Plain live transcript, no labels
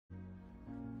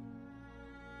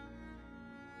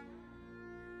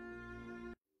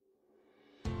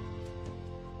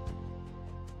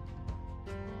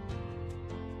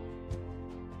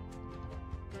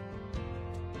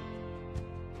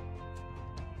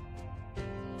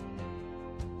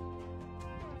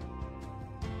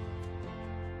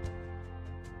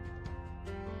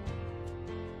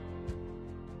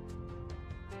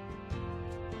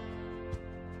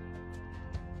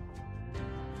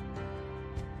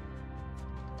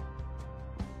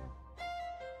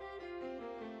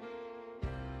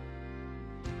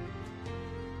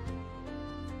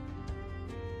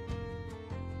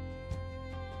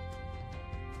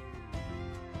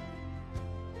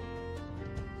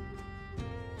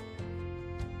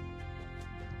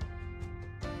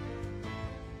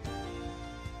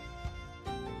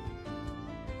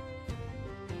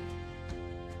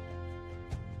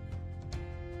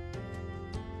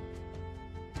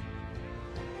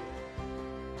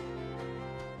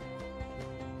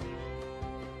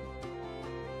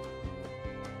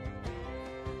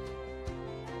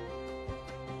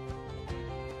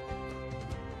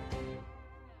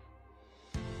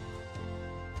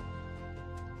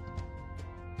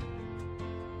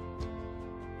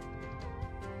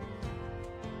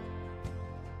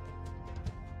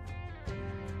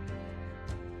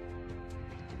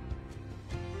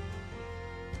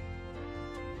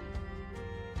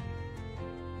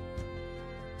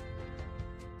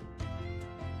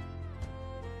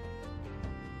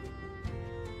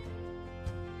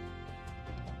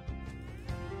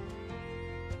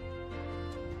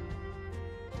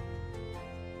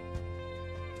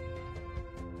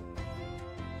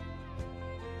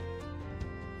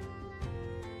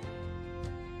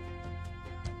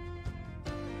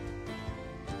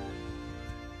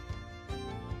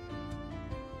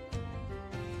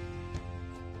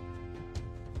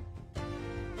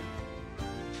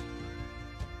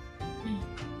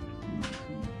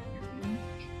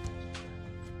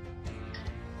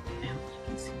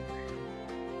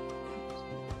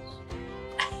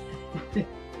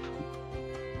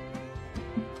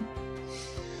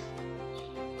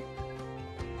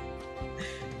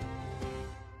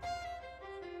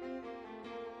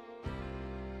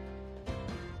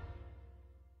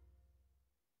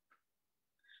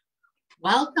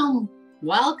Welcome,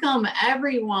 welcome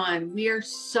everyone. We are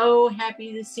so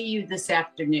happy to see you this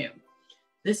afternoon.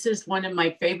 This is one of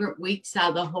my favorite weeks out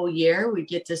of the whole year. We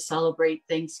get to celebrate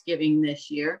Thanksgiving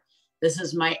this year. This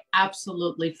is my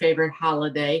absolutely favorite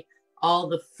holiday. All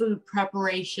the food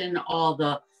preparation, all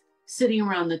the sitting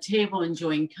around the table,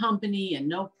 enjoying company and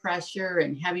no pressure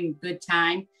and having a good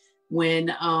time.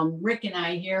 When Rick and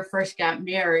I here first got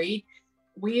married,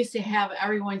 we used to have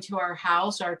everyone to our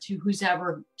house or to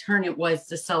whoever turn it was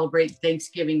to celebrate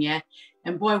Thanksgiving at.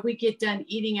 And boy, we get done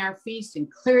eating our feast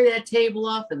and clear that table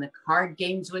off and the card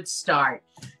games would start.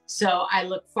 So I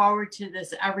look forward to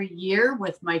this every year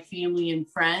with my family and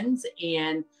friends.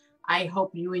 And I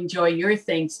hope you enjoy your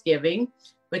Thanksgiving.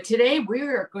 But today we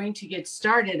are going to get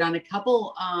started on a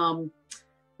couple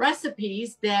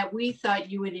recipes that we thought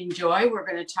you would enjoy. We're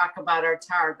going to talk about our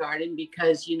tower garden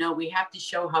because, you know, we have to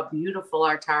show how beautiful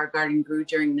our tower garden grew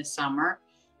during the summer.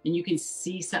 And you can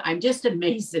see, I'm just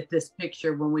amazed at this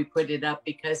picture when we put it up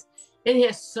because it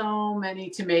has so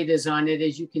many tomatoes on it,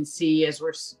 as you can see as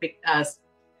we're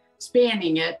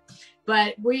spanning it.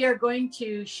 But we are going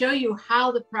to show you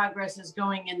how the progress is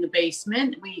going in the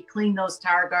basement. We cleaned those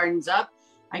tower gardens up.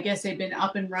 I guess they've been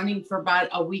up and running for about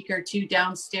a week or two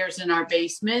downstairs in our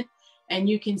basement. And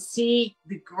you can see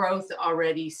the growth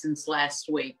already since last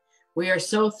week. We are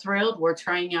so thrilled. We're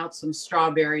trying out some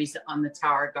strawberries on the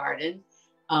tower garden.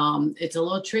 It's a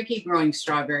little tricky growing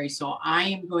strawberries. So I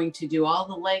am going to do all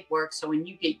the legwork. So when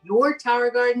you get your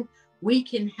tower garden, we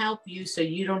can help you so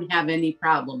you don't have any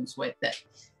problems with it.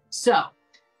 So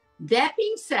that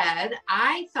being said,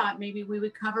 I thought maybe we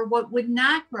would cover what would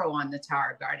not grow on the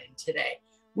tower garden today.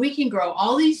 We can grow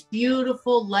all these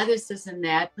beautiful lettuces and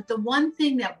that, but the one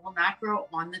thing that will not grow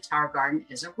on the tower garden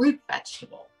is a root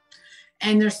vegetable.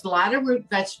 And there's a lot of root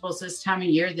vegetables this time of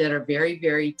year that are very,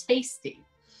 very tasty.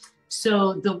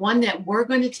 So the one that we're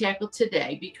going to tackle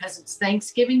today, because it's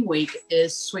Thanksgiving week,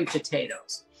 is sweet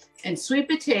potatoes. And sweet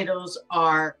potatoes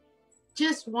are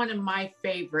just one of my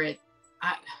favorite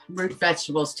root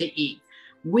vegetables to eat.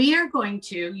 We are going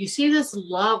to, you see this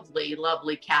lovely,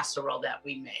 lovely casserole that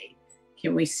we made.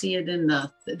 Can we see it in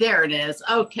there it is.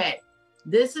 Okay.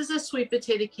 This is a sweet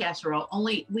potato casserole,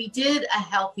 only we did a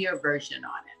healthier version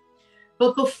on it.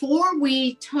 But before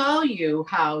we tell you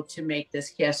how to make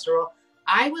this casserole,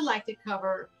 I would like to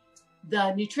cover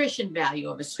the nutrition value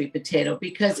of a sweet potato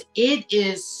because it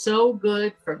is so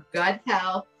good for gut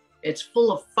health. It's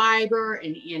full of fiber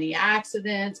and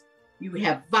antioxidants. You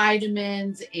have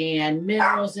vitamins and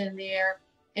minerals in there.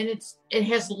 And it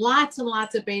has lots and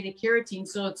lots of beta carotene,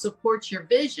 so it supports your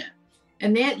vision.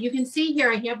 And that you can see here,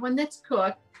 I have one that's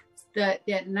cooked.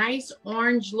 That nice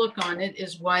orange look on it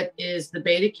is what is the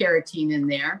beta carotene in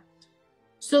there.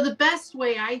 So the best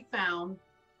way I found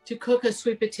to cook a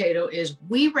sweet potato is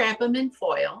we wrap them in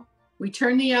foil. We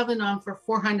turn the oven on for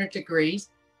 400 degrees,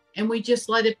 and we just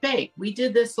let it bake. We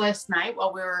did this last night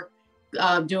while we were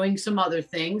doing some other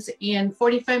things, and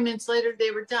 45 minutes later,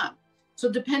 they were done. So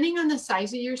depending on the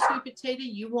size of your sweet potato,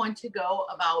 you want to go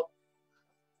about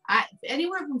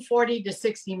anywhere from 40 to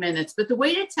 60 minutes. But the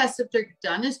way to test if they're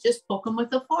done is just poke them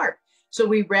with a fork. So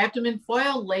we wrapped them in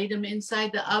foil, laid them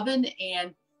inside the oven,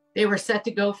 and they were set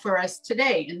to go for us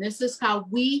today. And this is how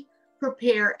we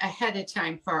prepare ahead of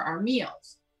time for our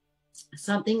meals.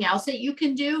 Something else that you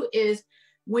can do is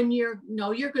when you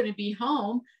know you're going to be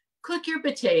home, cook your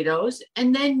potatoes,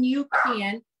 and then you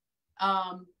can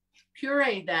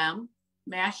puree them,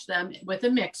 mash them with a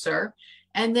mixer,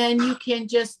 and then you can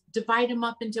just divide them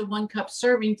up into 1 cup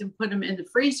servings and put them in the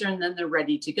freezer, and then they're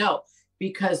ready to go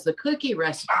because the cookie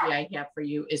recipe I have for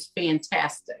you is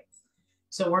fantastic.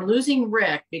 So we're losing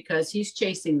Rick because he's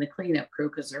chasing the cleanup crew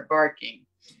because they're barking.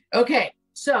 Okay,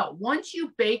 so once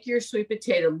you bake your sweet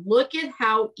potato, look at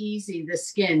how easy the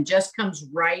skin just comes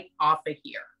right off of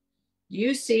here.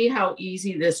 You see how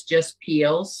easy this just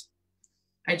peels?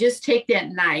 I just take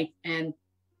that knife and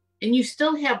you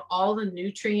still have all the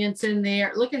nutrients in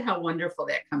there. Look at how wonderful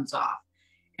that comes off.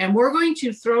 And we're going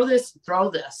to throw this,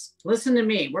 listen to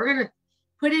me. We're going to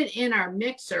put it in our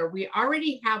mixer. We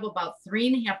already have about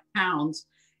 3.5 pounds.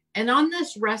 And on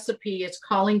this recipe, it's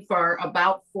calling for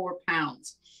about 4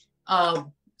 pounds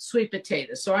of sweet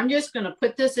potatoes. So I'm just going to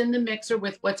put this in the mixer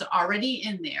with what's already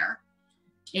in there.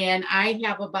 And I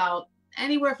have about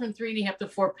anywhere from 3.5 to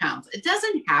 4 pounds. It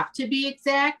doesn't have to be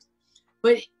exact,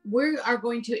 but we are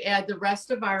going to add the rest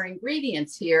of our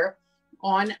ingredients here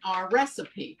on our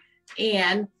recipe.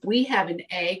 And we have an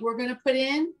egg we're going to put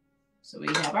in. So we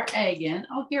have our egg in.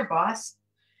 Oh, here, boss.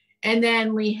 And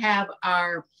then we have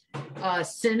our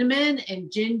cinnamon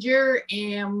and ginger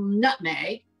and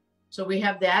nutmeg. So we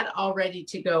have that all ready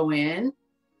to go in.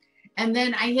 And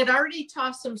then I had already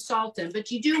tossed some salt in,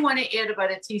 but you do want to add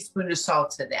about a teaspoon of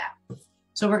salt to that.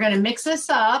 So we're going to mix this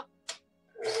up.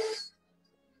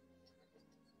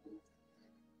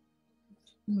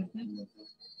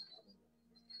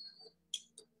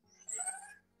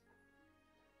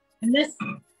 And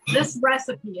this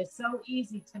recipe is so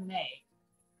easy to make.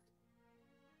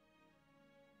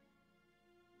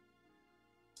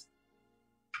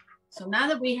 So now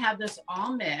that we have this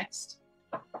all mixed,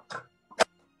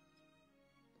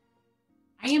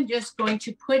 I am just going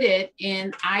to put it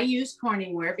in, I use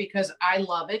Corningware because I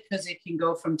love it because it can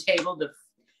go from table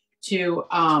to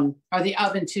or the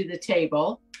oven to the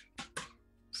table.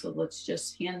 So let's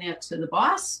just hand that to the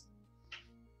boss.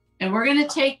 And we're going to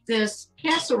take this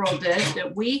casserole dish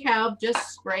that we have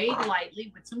just sprayed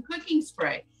lightly with some cooking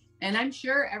spray. And I'm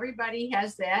sure everybody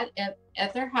has that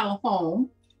at their home.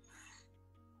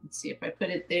 Let's see if I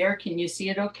put it there. Can you see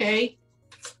it okay?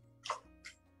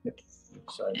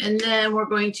 And then we're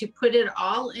going to put it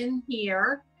all in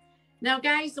here. Now,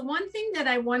 guys, the one thing that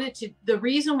I wanted to, the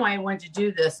reason why I wanted to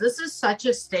do this is such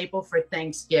a staple for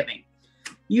Thanksgiving.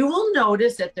 You will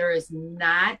notice that there is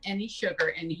not any sugar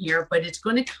in here, but it's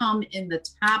going to come in the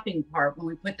topping part when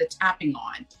we put the topping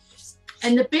on.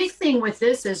 And the big thing with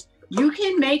this is you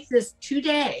can make this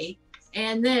today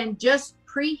and then just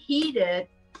preheat it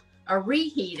or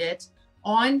reheat it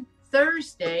on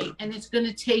Thursday, and it's going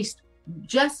to taste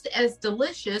just as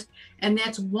delicious. And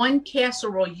that's one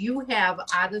casserole you have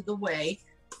out of the way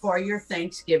for your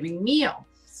Thanksgiving meal.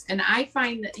 And I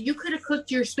find that you could have cooked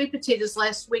your sweet potatoes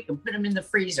last week and put them in the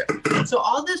freezer. So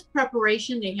all this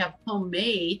preparation, they have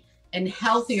homemade and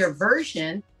healthier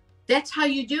version. That's how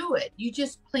you do it. You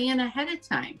just plan ahead of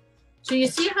time. So you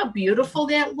see how beautiful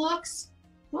that looks?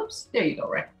 Whoops, there you go,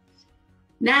 Rick.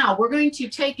 Now we're going to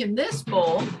take in this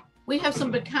bowl. We have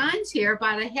some pecans here,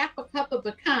 about a half a cup of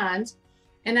pecans.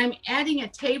 And I'm adding a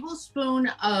tablespoon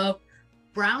of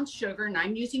brown sugar, and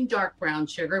I'm using dark brown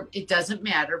sugar. It doesn't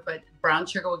matter, but brown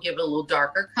sugar will give it a little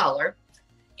darker color,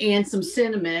 and some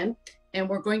cinnamon. And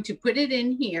we're going to put it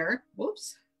in here.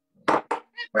 Whoops.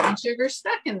 Brown sugar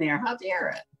stuck in there. How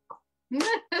dare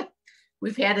it?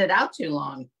 We've had it out too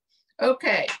long.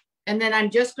 Okay. And then I'm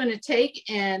just going to take,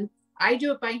 and I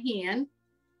do it by hand.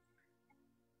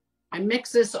 I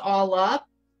mix this all up,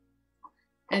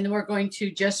 and then we're going to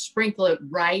just sprinkle it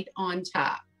right on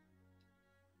top.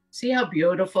 See how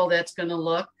beautiful that's going to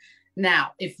look?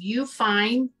 Now, if you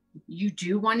find you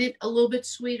do want it a little bit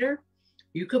sweeter,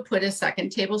 you could put a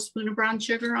second tablespoon of brown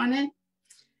sugar on it.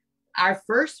 Our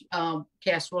first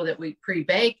casserole that we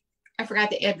pre-baked, I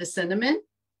forgot to add the cinnamon.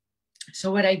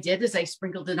 So what I did is I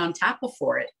sprinkled it on top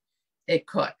before it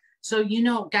cooked. So, you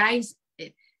know, guys,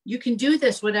 you can do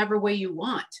this whatever way you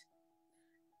want.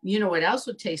 You know what else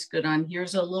would taste good on here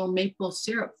is a little maple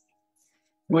syrup,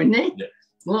 wouldn't it? Yeah.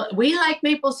 Well, we like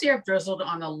maple syrup drizzled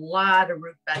on a lot of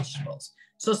root vegetables.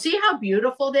 So see how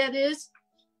beautiful that is?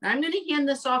 I'm going to hand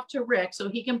this off to Rick so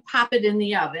he can pop it in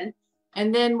the oven.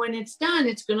 And then when it's done,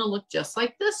 it's going to look just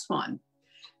like this one.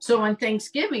 So on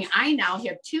Thanksgiving, I now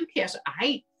have two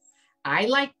casseroles. I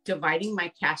like dividing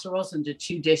my casseroles into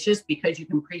two dishes because you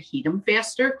can preheat them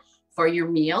faster for your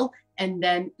meal. And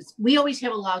then we always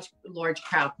have a large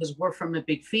crowd because we're from a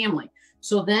big family.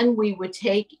 So then we would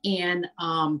take and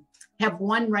have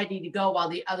one ready to go while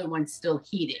the other one's still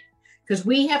heating. Because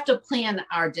we have to plan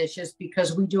our dishes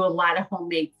because we do a lot of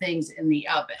homemade things in the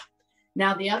oven.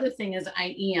 Now, the other thing is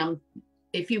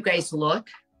if you guys look,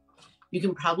 you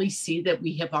can probably see that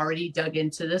we have already dug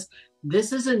into this.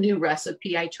 This is a new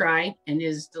recipe I tried and it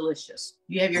is delicious.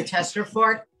 You have your tester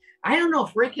fork. I don't know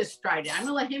if Rick has tried it. I'm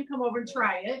gonna let him come over and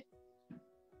try it.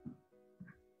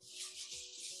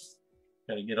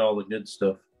 Gotta get all the good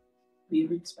stuff.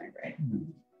 Right?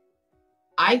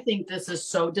 I think this is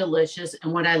so delicious.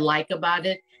 And what I like about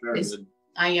it is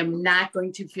I am not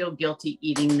going to feel guilty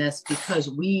eating this because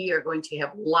we are going to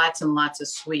have lots and lots of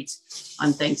sweets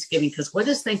on Thanksgiving. Because what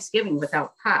is Thanksgiving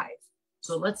without pie?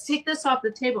 So let's take this off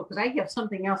the table because I have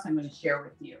something else I'm going to share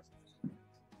with you.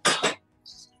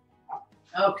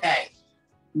 Okay.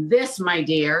 This, my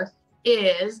dear,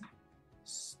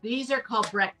 these are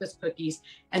called breakfast cookies,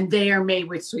 and they are made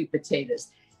with sweet potatoes.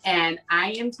 And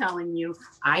I am telling you,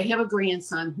 I have a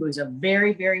grandson who is a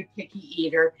very, very picky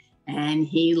eater, and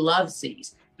he loves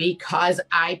these because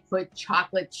I put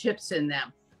chocolate chips in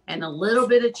them. And a little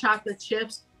bit of chocolate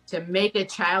chips to make a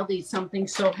child eat something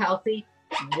so healthy,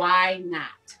 why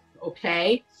not?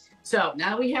 Okay? So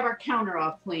now we have our counter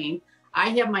all clean. I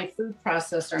have my food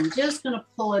processor. I'm just going to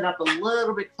pull it up a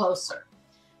little bit closer.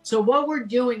 So what we're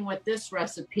doing with this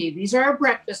recipe, these are our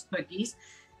breakfast cookies.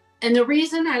 And the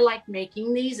reason I like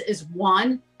making these is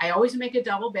 1, I always make a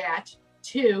double batch.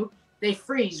 2, they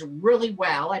freeze really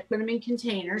well. I put them in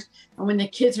containers. And when the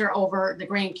kids are over, the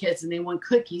grandkids, and they want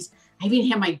cookies, I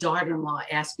even have my daughter-in-law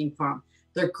asking for them.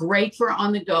 They're great for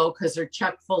on the go because they're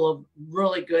chock full of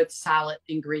really good, solid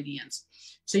ingredients.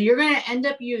 So you're going to end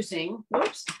up using,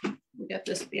 whoops, we got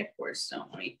this backwards, don't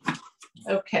we?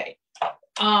 Okay.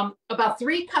 About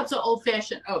 3 cups of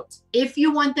old-fashioned oats. If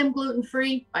you want them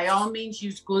gluten-free, by all means,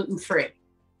 use gluten-free.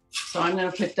 So I'm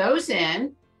going to put those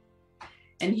in.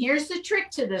 And here's the trick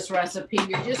to this recipe.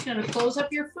 You're just going to close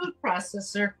up your food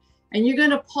processor and you're going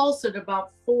to pulse it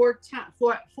about 4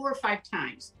 or 5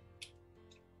 times.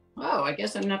 Oh, I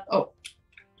guess I'm not, oh,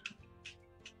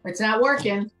 it's not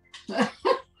working.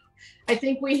 I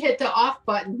think we hit the off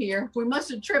button here. We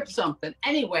must have tripped something.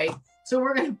 Anyway, so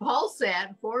we're going to pulse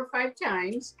that 4 or 5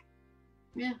 times.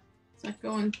 Yeah, it's not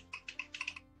going.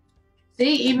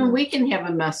 See, even we can have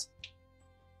a mess.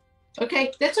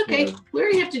 Okay, that's okay. We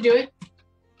already have to do it.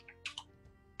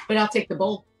 But I'll take the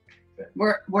bowl. Okay.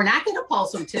 We're not going to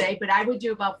pulse them today, but I would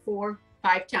do about 4 or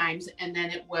 5 times, and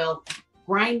then it will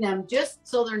grind them just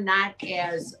so they're not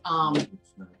as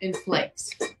in flakes.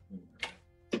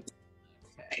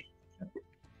 Okay.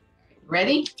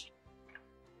 Ready?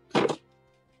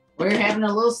 We're having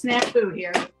a little snafu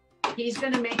here. He's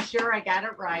going to make sure I got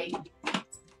it right.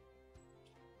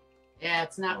 Yeah,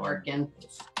 it's not working.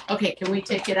 Okay, can we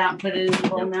take it out and put it in the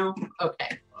bowl now?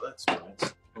 Okay. Oh, that's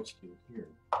nice. Supposed to be here.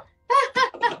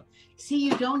 See,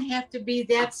 you don't have to be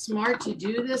that smart to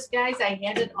do this, guys. I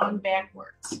had it on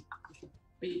backwards.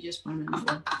 But you just want to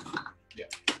know. Yeah.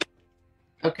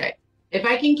 Okay. If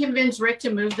I can convince Rick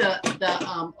to move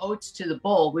the oats to the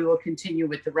bowl, we will continue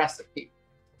with the recipe.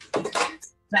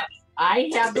 So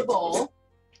I have the bowl,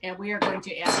 and we are going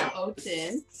to add the oats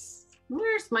in.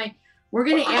 We're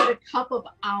going to add a cup of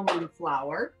almond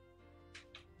flour.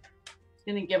 It's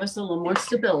going to give us a little more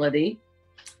stability.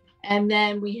 And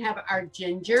then we have our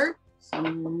ginger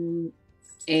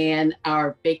and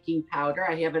our baking powder.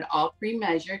 I have it all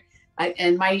pre-measured.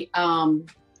 I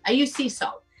use sea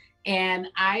salt. And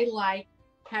I like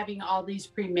having all these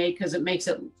pre-made because it makes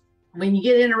it, when you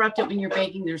get interrupted when you're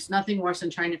baking, there's nothing worse than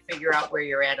trying to figure out where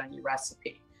you're at on your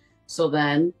recipe. So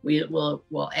then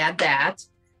we'll add that.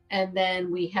 And then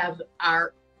we have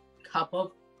our cup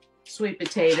of sweet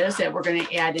potatoes that we're going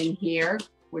to add in here,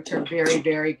 which are very,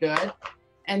 very good.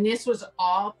 And this was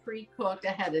all pre-cooked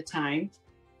ahead of time.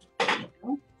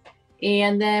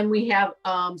 And then we have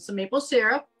some maple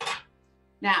syrup.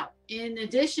 Now, in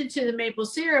addition to the maple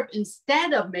syrup,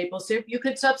 instead of maple syrup, you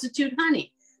could substitute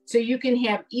honey. So you can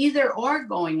have either or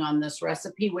going on this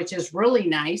recipe, which is really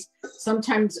nice.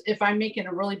 Sometimes if I'm making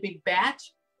a really big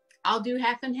batch, I'll do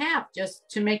half and half just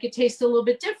to make it taste a little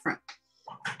bit different.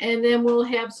 And then we'll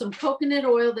have some coconut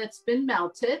oil that's been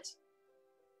melted.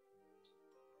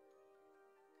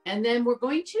 And then we're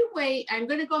going to wait. I'm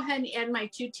going to go ahead and add my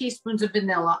 2 teaspoons of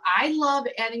vanilla. I love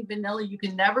adding vanilla. You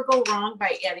can never go wrong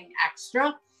by adding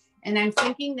extra. And I'm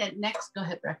thinking that go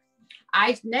ahead, Brett.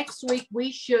 Next week,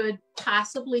 we should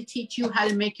possibly teach you how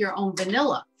to make your own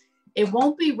vanilla. It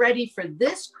won't be ready for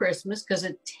this Christmas because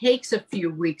it takes a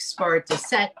few weeks for it to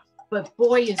set. But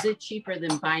boy, is it cheaper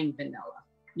than buying vanilla.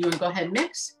 You want to go ahead and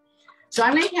mix? So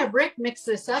I'm going to have Rick mix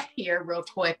this up here real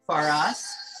quick for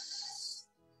us.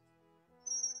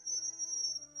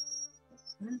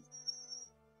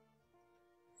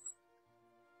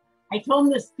 I told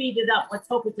him to speed it up. Let's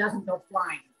hope it doesn't go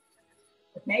flying.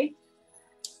 Okay.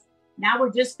 Now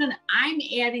I'm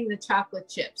adding the chocolate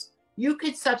chips. You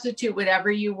could substitute whatever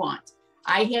you want.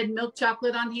 I had milk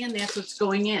chocolate on hand. That's what's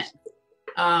going in.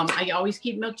 I always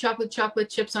keep milk chocolate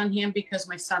chips on hand because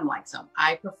my son likes them.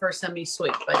 I prefer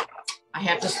semi-sweet, but I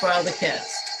have to spoil the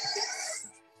kids.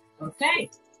 Okay.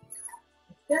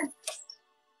 Good.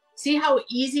 See how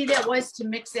easy that was to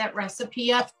mix that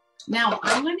recipe up? Now,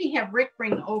 I'm going to have Rick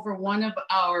bring over one of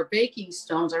our baking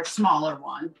stones, our smaller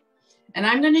one, and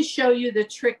I'm going to show you the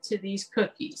trick to these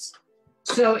cookies.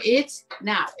 So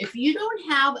now, if you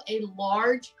don't have a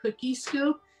large cookie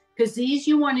scoop, because these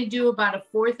you want to do about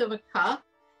 1/4 of a cup,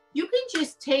 you can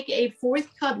just take a 1/4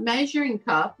 cup measuring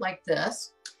cup like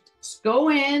this, go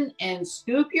in and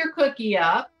scoop your cookie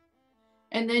up,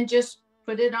 and then just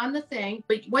put it on the thing.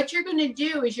 But what you're going to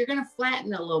do is you're going to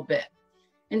flatten a little bit.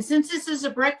 And since this is a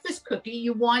breakfast cookie,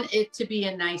 you want it to be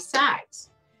a nice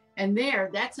size. And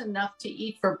that's enough to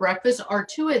eat for breakfast or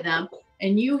 2 of them.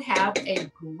 And you have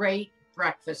a great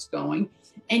breakfast going.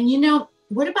 And you know,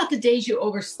 what about the days you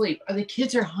oversleep or the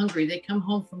kids are hungry? They come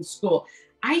home from school.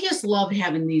 I just love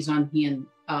having these on hand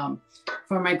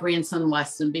for my grandson,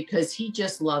 Weston, because he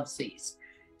just loves these.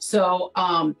 So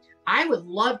I I would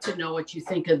love to know what you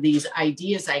think of these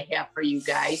ideas I have for you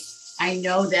guys. I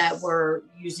know that we're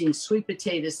using sweet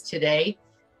potatoes today,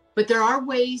 but there are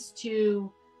ways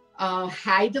to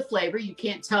hide the flavor. You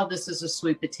can't tell this is a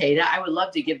sweet potato. I would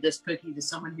love to give this cookie to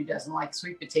someone who doesn't like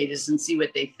sweet potatoes and see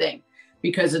what they think,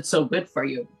 because it's so good for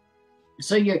you.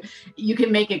 So you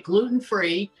can make it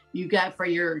gluten-free. You got, for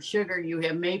your sugar, you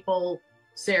have maple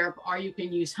syrup, or you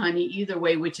can use honey, either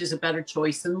way, which is a better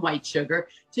choice than white sugar.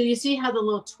 So you see how the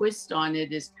little twist on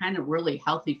it is kind of really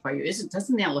healthy for you.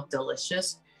 Doesn't that look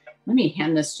delicious? Let me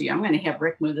hand this to you. I'm going to have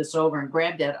Rick move this over and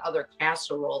grab that other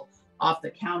casserole off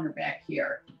the counter back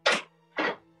here.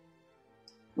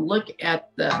 Look at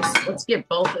this. Let's get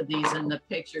both of these in the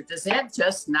picture. Does that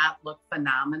just not look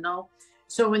phenomenal?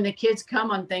 So when the kids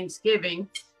come on Thanksgiving,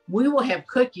 we will have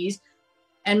cookies,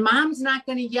 and mom's not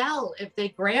going to yell if they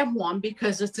grab one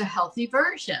because it's a healthy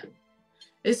version.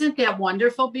 Isn't that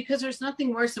wonderful? Because there's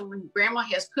nothing worse than when grandma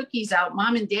has cookies out,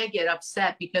 mom and dad get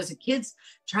upset because the kids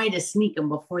try to sneak them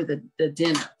before the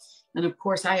dinner. And of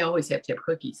course, I always have to have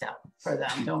cookies out for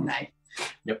them, don't I?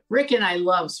 Yep. Rick and I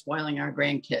love spoiling our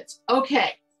grandkids.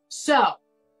 Okay, so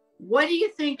what do you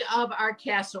think of our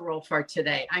casserole for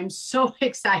today? I'm so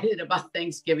excited about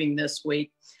Thanksgiving this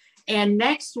week. And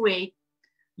next week,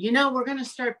 you know, we're going to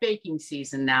start baking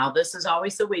season now. This is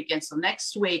always the weekend. So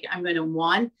next week, I'm going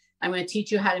to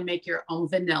teach you how to make your own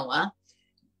vanilla.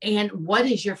 And what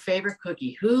is your favorite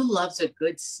cookie? Who loves a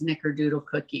good snickerdoodle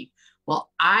cookie?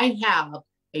 Well, I have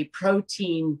a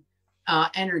protein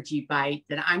energy bite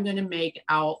that I'm going to make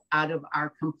out of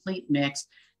our complete mix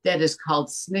that is called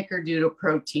Snickerdoodle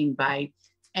Protein Bite.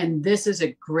 And this is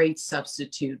a great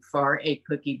substitute for a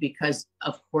cookie because,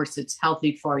 of course, it's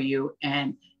healthy for you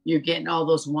and you're getting all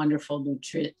those wonderful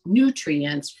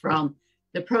nutrients from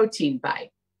the protein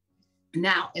bite.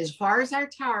 Now, as far as our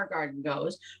tower garden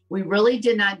goes, we really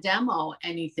did not demo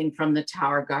anything from the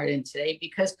tower garden today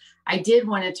because I did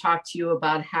want to talk to you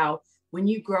about how when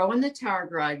you grow in the tower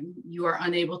garden, you are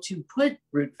unable to put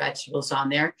root vegetables on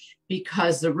there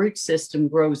because the root system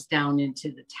grows down into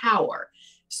the tower.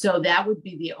 So that would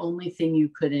be the only thing you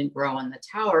couldn't grow in the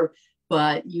tower,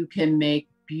 but you can make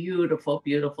beautiful,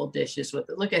 beautiful dishes with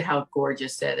it. Look at how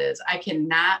gorgeous that is. I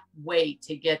cannot wait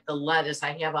to get the lettuce.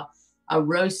 I have a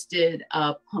roasted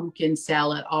pumpkin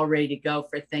salad all ready to go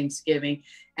for Thanksgiving.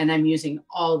 And I'm using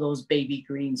all those baby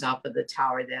greens off of the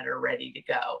tower that are ready to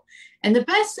go. And the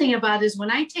best thing about it is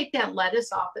when I take that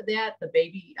lettuce off of that, the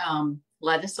baby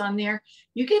lettuce on there,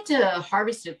 you get to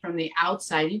harvest it from the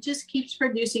outside. It just keeps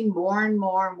producing more and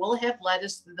more. We'll have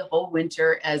lettuce through the whole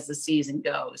winter as the season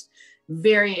goes.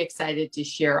 Very excited to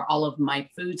share all of my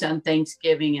foods on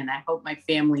Thanksgiving, and I hope my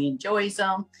family enjoys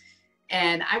them.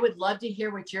 And I would love to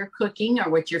hear what you're cooking or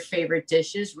what your favorite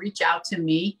dishes. Reach out to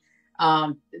me.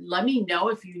 Let me know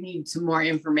if you need some more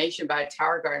information about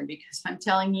Tower Garden, because I'm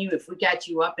telling you, if we got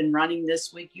you up and running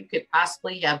this week, you could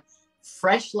possibly have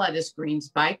fresh lettuce greens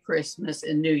by Christmas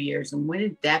and New Year's. And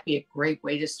wouldn't that be a great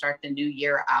way to start the new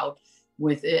year out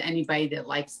with anybody that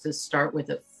likes to start with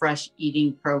a fresh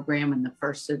eating program in the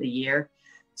first of the year?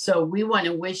 So we want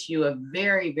to wish you a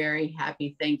very, very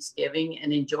happy Thanksgiving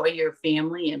and enjoy your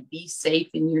family and be safe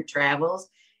in your travels.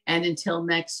 And until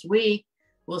next week,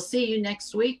 we'll see you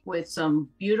next week with some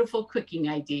beautiful cooking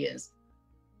ideas.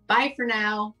 Bye for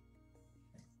now.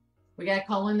 We got to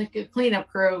call in the cleanup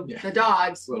crew, the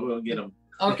dogs. We'll get them.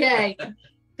 Okay.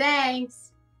 Thanks.